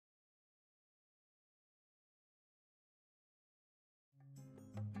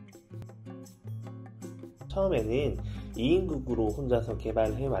처음에는 2인극으로 혼자서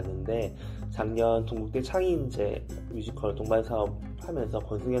개발을 해왔는데 작년 동국대 창의인재 뮤지컬 동반사업 하면서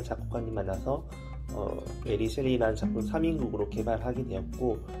권승현 작곡가님 만나서 메리셸리라는 작품 3인극으로 개발하게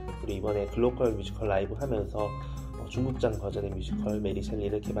되었고, 그리고 이번에 글로컬뮤지컬라이브 하면서 중국장 버전의 뮤지컬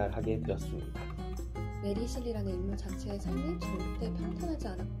메리셸리를 개발하게 되었습니다. 메리셸리라는 인물 자체의 삶이 절대 평탄하지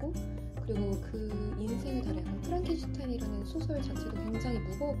않았고, 그리고 그 인생을 다루는 프랑켄슈타인이라는 소설 자체도 굉장히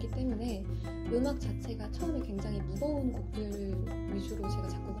무거웠기 때문에 음악 자체가 처음에 굉장히 무거운 곡들 위주로 제가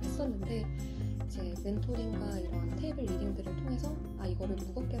작곡을 했었는데, 이제 멘토링과 이런 테이블 리딩들을 통해서 이거를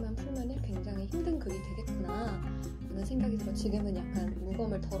무겁게만 풀면 굉장히 힘든 글이 되겠구나 라는 생각이 들어 지금은 약간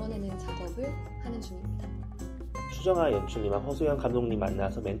무거움을 덜어내는 작업을 하는 중입니다. 추정아 연출님과 허수연 감독님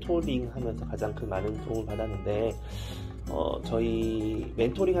만나서 멘토링 하면서 가장 큰 많은 도움을 받았는데, 저희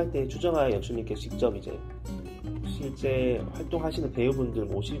멘토링 할 때 추정아 연출님께 직접 이제 실제 활동하시는 배우분들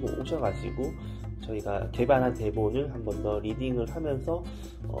모시고 오셔가지고 저희가 개발한 대본을 한 번 더 리딩을 하면서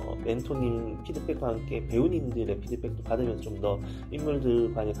멘토님 피드백과 함께 배우님들의 피드백도 받으면서 좀 더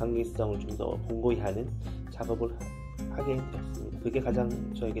인물들 간의 관계성을 좀 더 공고히 하는 작업을 하게 되었습니다. 그게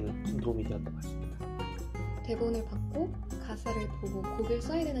가장 저에게는 큰 도움이 되었던 것 같습니다. 대본을 받고 가사를 보고 곡을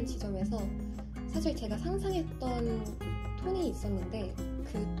써야 되는 지점에서 사실 제가 상상했던 톤이 있었는데,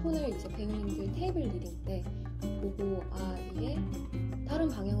 그 톤을 이제 배우님들 테이블 리딩 때 보고 이게 다른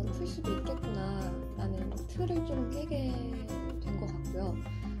방향으로 풀 수도 있겠구나 라는 틀을 좀 깨게 된 것 같고요.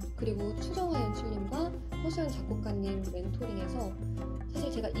 그리고 추정아 연출님과 허수연 작곡가님 멘토링에서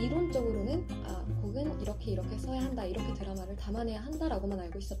사실 제가 이론적으로는 곡은 이렇게 써야 한다, 이렇게 드라마를 담아내야 한다라고만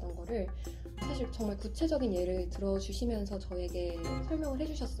알고 있었던 거를 사실 정말 구체적인 예를 들어주시면서 저에게 설명을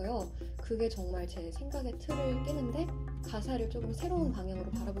해주셨어요. 그게 정말 제 생각의 틀을 깨는데 가사를 조금 새로운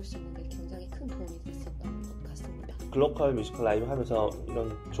방향으로 바라볼 수 있는데 굉장히 큰 도움이 됐었던 것 같습니다. 글로컬 뮤지컬 라이브 하면서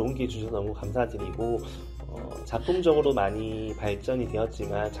이런 좋은 기회 주셔서 너무 감사드리고, 작품적으로 많이 발전이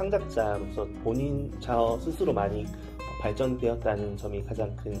되었지만 창작자로서 본인 저 스스로 많이 발전되었다는 점이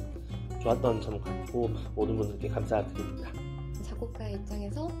가장 큰 좋았던 점 같고, 모든 분들께 감사드립니다. 작곡가의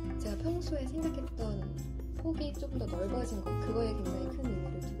입장에서 제가 평소에 생각했던 폭이 조금 더 넓어진 것, 그거에 굉장히 큰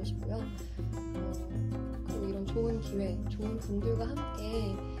의미를 두고 싶고요. 그리고 이런 좋은 기회, 좋은 분들과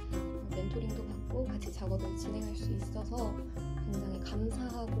함께 멘토링도 받고 같이 작업을 진행할 수 있어서 굉장히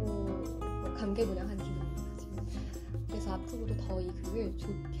감사하고 감개무량한 기분입니다, 지금. 그래서 앞으로도 더 이 글을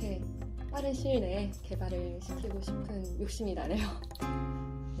좋게 빠른 시일 내에 개발을 시키고 싶은 욕심이 나네요.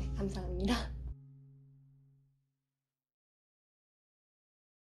 네, 감사합니다.